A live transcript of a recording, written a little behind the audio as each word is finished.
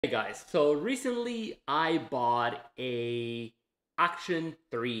Hey guys, so recently I bought a Action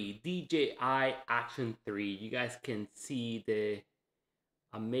 3, DJI Action 3. You guys can see the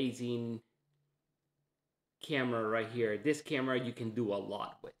amazing camera right here. This camera you can do a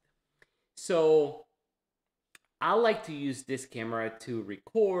lot with. So I like to use this camera to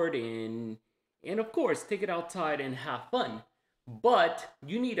record and of course take it outside and have fun. But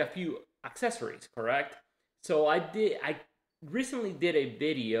you need a few accessories, correct? So I recently did a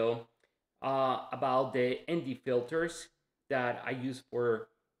video about the ND filters that I use for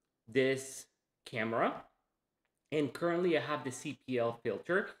this camera. And currently I have the CPL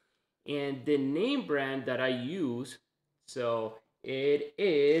filter and the name brand that I use. So it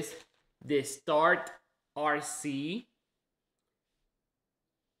is the STARTRC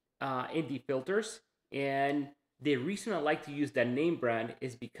ND filters. And the reason I like to use that name brand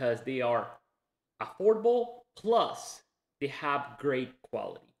is because they are affordable, plus they have great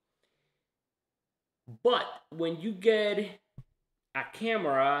quality. But when you get a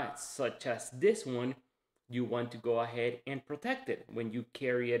camera such as this one, you want to go ahead and protect it when you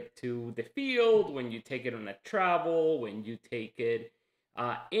carry it to the field, when you take it on a travel, when you take it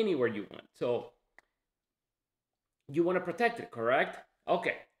anywhere you want. So you want to protect it, correct?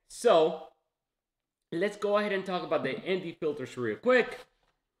 Okay, so let's go ahead and talk about the ND filters real quick.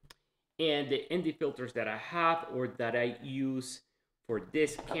 And the ND filters that I have or that I use for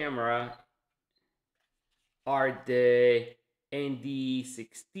this camera are the ND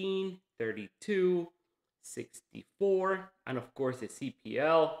 16, 32, 64, and of course the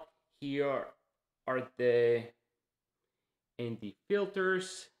CPL. Here are the ND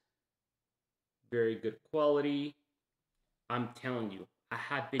filters. Very good quality. I'm telling you, I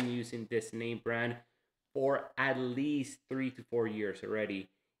have been using this name brand for at least 3 to 4 years already,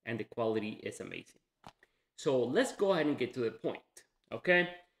 and the quality is amazing. So let's go ahead and get to the point, okay?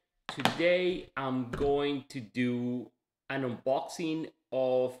 Today I'm going to do an unboxing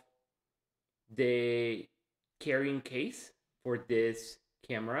of the carrying case for this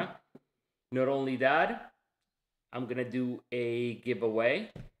camera. Not only that, I'm gonna do a giveaway.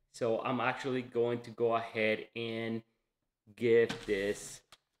 So I'm actually going to go ahead and give this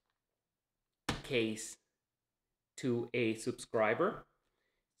case to a subscriber.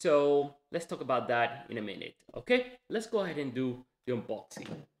 So let's talk about that in a minute, okay? Let's go ahead and do the unboxing.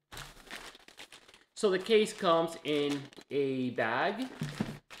 So the case comes in a bag,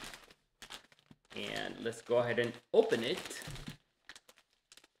 and let's go ahead and open it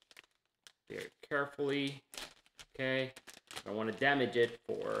very carefully, okay? I don't want to damage it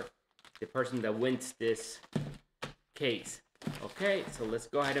for the person that wins this case. Okay, so let's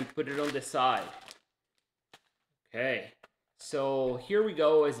go ahead and put it on the side. Okay, so here we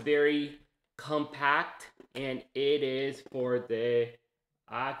go. It's very compact, and it is for the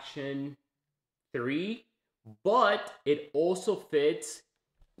Action 3, but it also fits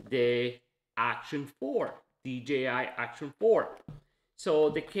the Action 4, DJI Action 4. So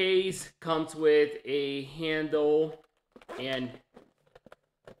the case comes with a handle, and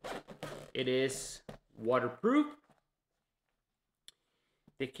it is waterproof.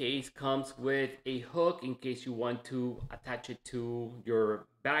 The case comes with a hook in case you want to attach it to your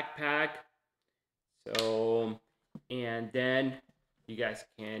backpack. So, and then you guys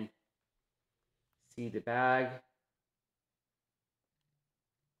can see the bag.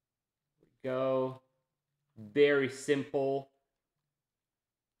 Here we go. Very simple.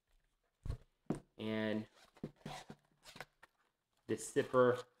 And the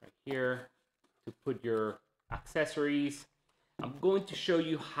zipper right here to put your accessories. I'm going to show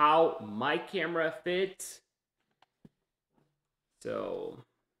you how my camera fits. So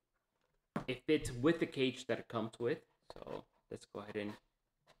it fits with the cage that it comes with. So let's go ahead and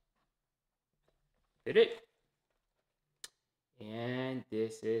fit it. And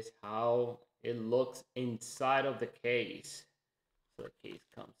this is how it looks inside of the case. So the case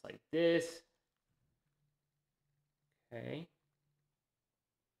comes like this. Okay.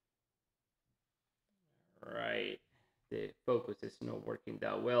 All right. The focus is not working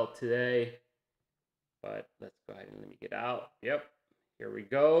that well today, but let's go ahead and let me get out. Yep, here we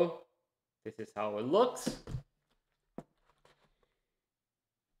go. This is how it looks.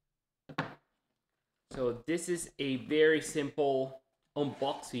 So this is a very simple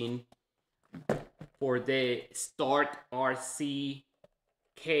unboxing for the STARTRC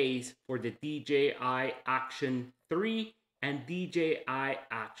case for the DJI Action 3 and DJI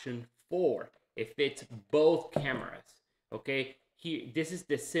Action 4. It fits both cameras. Okay, here, this is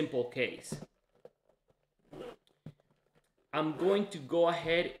the simple case. I'm going to go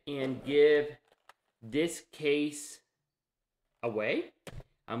ahead and give this case away.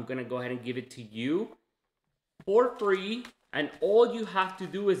 I'm gonna go ahead and give it to you for free, and all you have to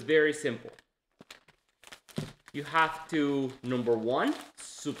do is very simple. You have to, number one,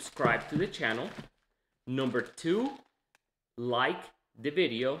 subscribe to the channel. Number two, like the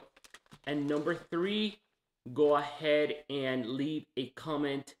video. And number three, go ahead and leave a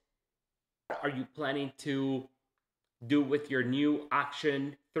comment. What are you planning to do with your new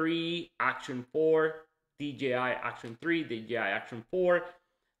Action 3, Action 4, DJI Action 3, DJI Action 4?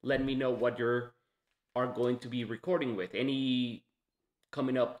 Let me know what you are going to be recording with. Any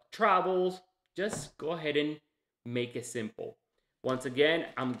coming up travels, just go ahead and make it simple. Once again,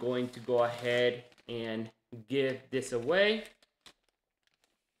 I'm going to go ahead and give this away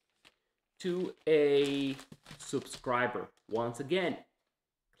to a subscriber. Once again,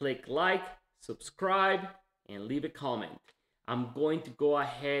 click like, subscribe, and leave a comment. I'm going to go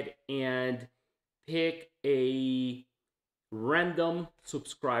ahead and pick a random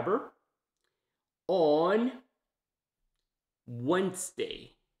subscriber on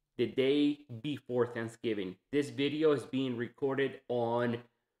Wednesday, the day before Thanksgiving. This video is being recorded on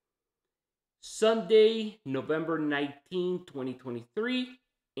Sunday, November 19, 2023.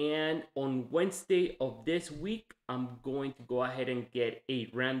 And on Wednesday of this week, I'm going to go ahead and get a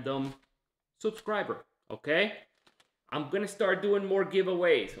random subscriber, okay? I'm gonna start doing more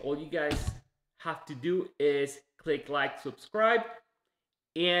giveaways. All you guys have to do is click like, subscribe,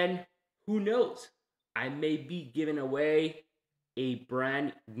 and who knows? I may be giving away a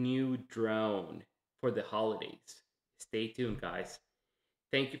brand new drone for the holidays. Stay tuned, guys.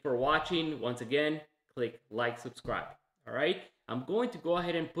 Thank you for watching. Once again, click like, subscribe. All right? I'm going to go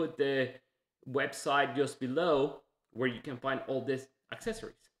ahead and put the website just below where you can find all these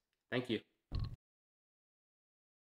accessories. Thank you.